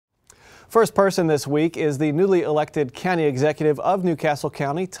First person this week is the newly elected county executive of New Castle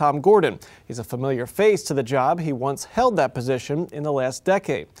County, Tom Gordon. He's a familiar face to the job. He once held that position in the last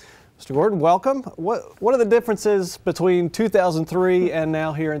decade. Mr. Gordon, welcome. What are the differences between 2003 and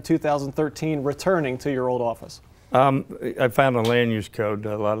now here in 2013 returning to your old office? I found the land use code,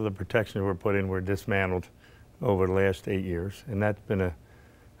 a lot of the protections were put in were dismantled over the last 8 years, and that's been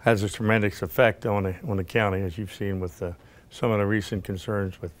has a tremendous effect on the county, as you've seen with some of the recent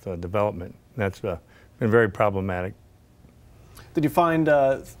concerns with development. That's been very problematic. Did you find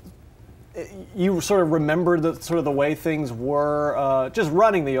you sort of remembered the way things were just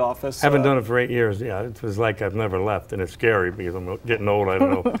running the office? Haven't done it for 8 years. Yeah, it was like I've never left, and it's scary because I'm getting old. I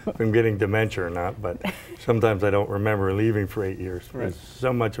don't know if I'm getting dementia or not, but sometimes I don't remember leaving for 8 years. Right.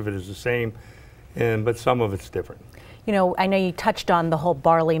 So much of it is the same, but some of it's different. You know, I know you touched on the whole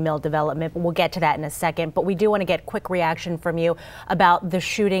barley mill development, but we'll get to that in a second. But we do want to get a quick reaction from you about the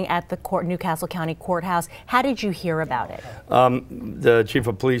shooting at the New Castle County Courthouse. How did you hear about it? The chief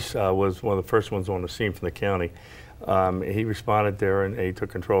of police was one of the first ones on the scene from the county. He responded there and he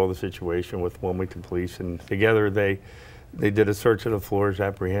took control of the situation with Wilmington Police, and together they did a search of the floors,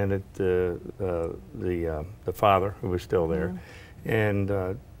 apprehended the father, who was still there,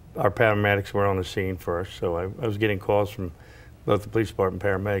 and our paramedics were on the scene first, so I was getting calls from both the police department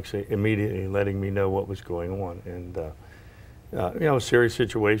and paramedics immediately letting me know what was going on. And you know, a serious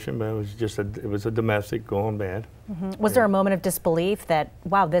situation, but it was just it was a domestic going bad. Was there a moment of disbelief that,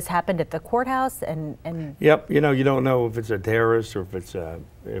 wow, this happened at the courthouse? And Yep, you know, you don't know if it's a terrorist or if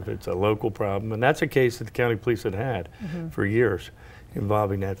it's a local problem, and that's a case that the county police had for years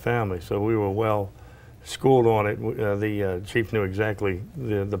involving that family. So we were well schooled on it. The chief knew exactly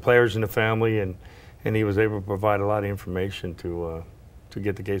the players in the family, and he was able to provide a lot of information to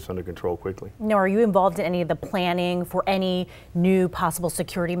get the case under control quickly. Now, are you involved in any of the planning for any new possible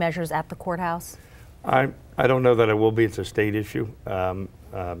security measures at the courthouse? I don't know that I will be. It's a state issue.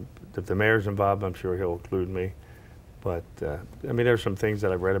 If the mayor's involved, I'm sure he'll include me. But I mean, there's some things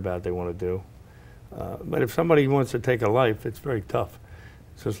that I've read about they want to do. But if somebody wants to take a life, it's very tough.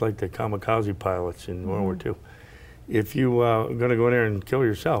 It's just like the kamikaze pilots in World War II. If you are going to go in there and kill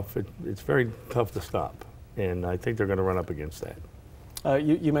yourself, it's very tough to stop. And I think they're going to run up against that.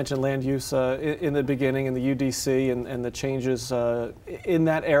 You mentioned land use in the beginning in the UDC and the changes in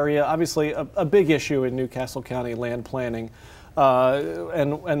that area. Obviously, a big issue in New Castle County land planning,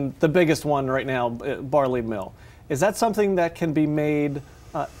 and the biggest one right now, barley mill. Is that something that can be made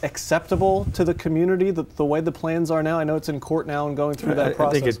acceptable to the community, the way the plans are now? I know it's in court now and going through that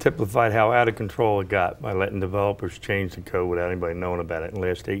process. I think it typified how out of control it got by letting developers change the code without anybody knowing about it. In the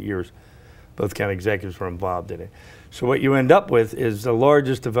last 8 years, both county executives were involved in it. So what you end up with is the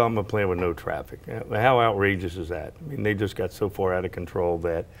largest development plan with no traffic. How outrageous is that? I mean, they just got so far out of control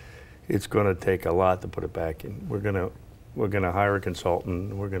that it's going to take a lot to put it back in. We're going to hire a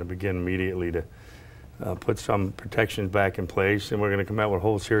consultant. We're going to begin immediately to put some protections back in place, and we're going to come out with a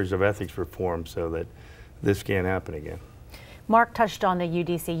whole series of ethics reforms so that this can't happen again. Mark touched on the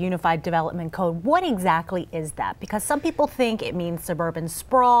UDC, Unified Development Code. What exactly is that? Because some people think it means suburban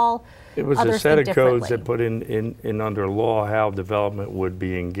sprawl. It was a set of codes that put in under law how development would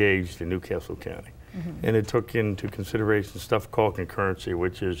be engaged in New Castle County. And it took into consideration stuff called concurrency,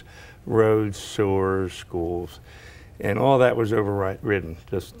 which is roads, sewers, schools, and all that was overridden,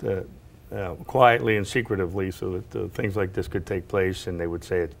 just quietly and secretively, so that things like this could take place, and they would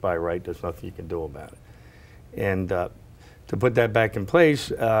say it's by right, there's nothing you can do about it. And to put that back in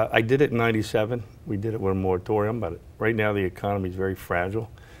place, I did it in '97. We did it with a moratorium, but right now the economy is very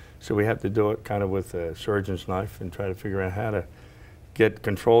fragile, so we have to do it kind of with a surgeon's knife and try to figure out how to get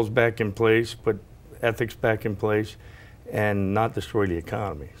controls back in place, put ethics back in place, and not destroy the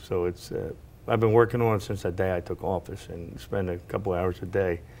economy. So it's I've been working on it since the day I took office, and spend a couple hours a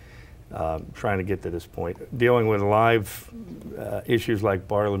day trying to get to this point, dealing with live issues like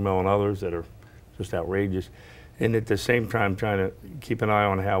barley mill and others that are just outrageous, and at the same time trying to keep an eye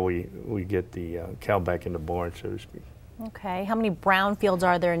on how we get the cow back in the barn, so to speak. Okay, how many brownfields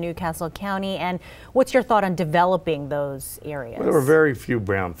are there in New Castle County, and what's your thought on developing those areas? Well, there were very few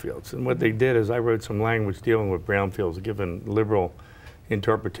brownfields, and what they did is I wrote some language dealing with brownfields, given liberal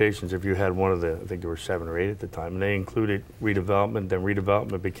interpretations. If you had one of the, I think there were 7 or 8 at the time, and they included redevelopment, then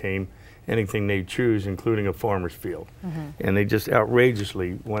redevelopment became anything they choose, including a farmer's field. And they just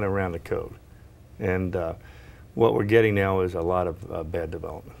outrageously went around the code. And what we're getting now is a lot of bad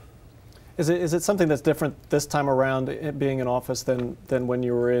development. Is it something that's different this time around, it being in office, than when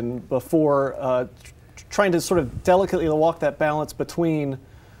you were in before, trying to sort of delicately walk that balance between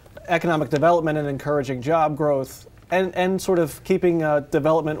economic development and encouraging job growth and sort of keeping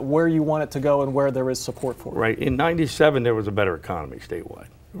development where you want it to go and where there is support for it. Right. In '97, there was a better economy statewide.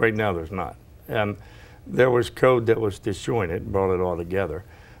 Right now, there's not. There was code that was disjointed, brought it all together.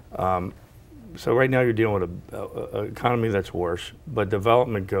 So right now, you're dealing with an economy that's worse, but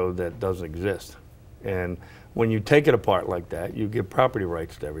development code that doesn't exist. And when you take it apart like that, you give property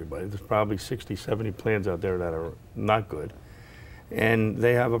rights to everybody. There's probably 60, 70 plans out there that are not good. And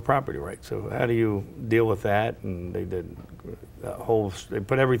they have a property right. So how do you deal with that? And they did they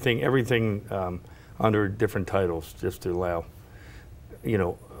put everything under different titles just to allow,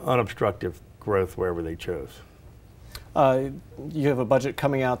 unobstructed growth wherever they chose. You have a budget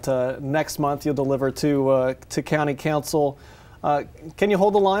coming out next month. You'll deliver to County Council. Can you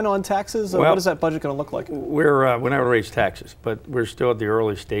hold the line on taxes? Well, what is that budget going to look like? We're not going to raise taxes, but we're still at the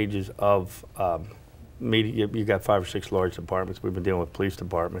early stages of media. You've got 5 or 6 large departments. We've been dealing with police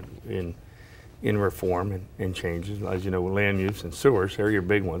department in reform and changes. As you know, land use and sewers, they're your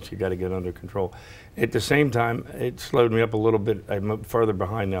big ones. You got to get under control. At the same time, it slowed me up a little bit. I'm further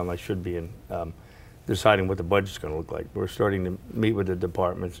behind now than I should be in deciding what the budget's going to look like. We're starting to meet with the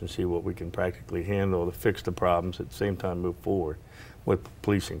departments and see what we can practically handle to fix the problems, at the same time move forward with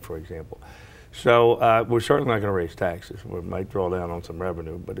policing, for example. So we're certainly not going to raise taxes. We might draw down on some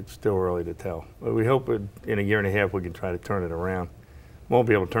revenue, but it's still early to tell. But we hope in a year and a half we can try to turn it around. Won't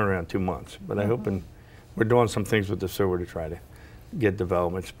be able to turn it around in 2 months, but I hope we're doing some things with the sewer to try to get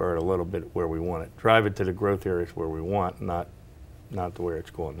development spurred a little bit where we want it. Drive it to the growth areas where we want, not to where it's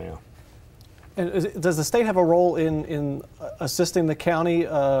going now. And does the state have a role in assisting the county,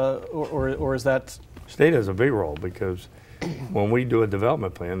 or is that? State has a big role because when we do a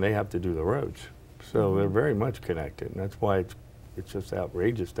development plan, they have to do the roads. So they're very much connected, and that's why it's just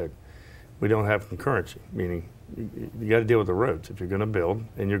outrageous that we don't have concurrency, meaning you got to deal with the roads. If you're going to build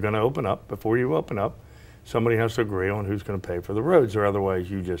and you're going to open up, before you open up, somebody has to agree on who's going to pay for the roads, or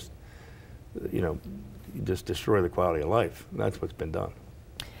otherwise you just destroy the quality of life. And that's what's been done.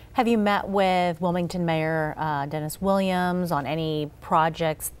 Have you met with Wilmington Mayor Dennis Williams on any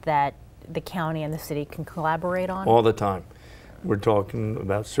projects that the county and the city can collaborate on? All the time. We're talking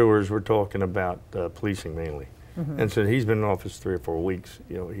about sewers. We're talking about policing mainly. And so he's been in office 3 or 4 weeks.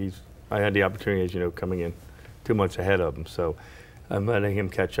 I had the opportunity, as you know, coming in 2 months ahead of him. So I'm letting him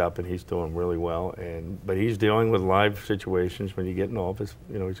catch up, and he's doing really well. But he's dealing with live situations when you get in office.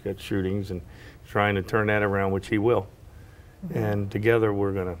 He's got shootings and trying to turn that around, which he will. And together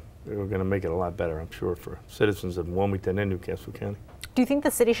we're gonna make it a lot better, I'm sure, for citizens of Wilmington and New Castle County. Do you think the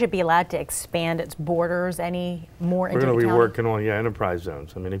city should be allowed to expand its borders any more into the county? We're going to be working on enterprise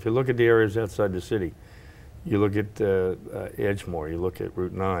zones. I mean, if you look at the areas outside the city, you look at Edgemore, you look at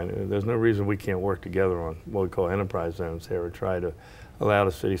Route 9, there's no reason we can't work together on what we call enterprise zones there, or try to allow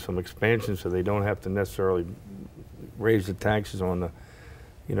the city some expansion so they don't have to necessarily raise the taxes on the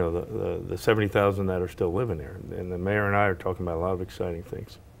 70,000 that are still living there. And the mayor and I are talking about a lot of exciting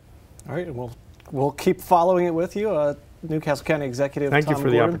things. All right, we'll keep following it with you. New Castle County Executive Thank Tom you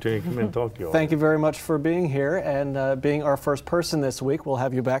for the Gordon. opportunity to come in and talk to you all. Thank you very much for being here and being our first person this week. We'll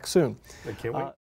have you back soon. I can't wait.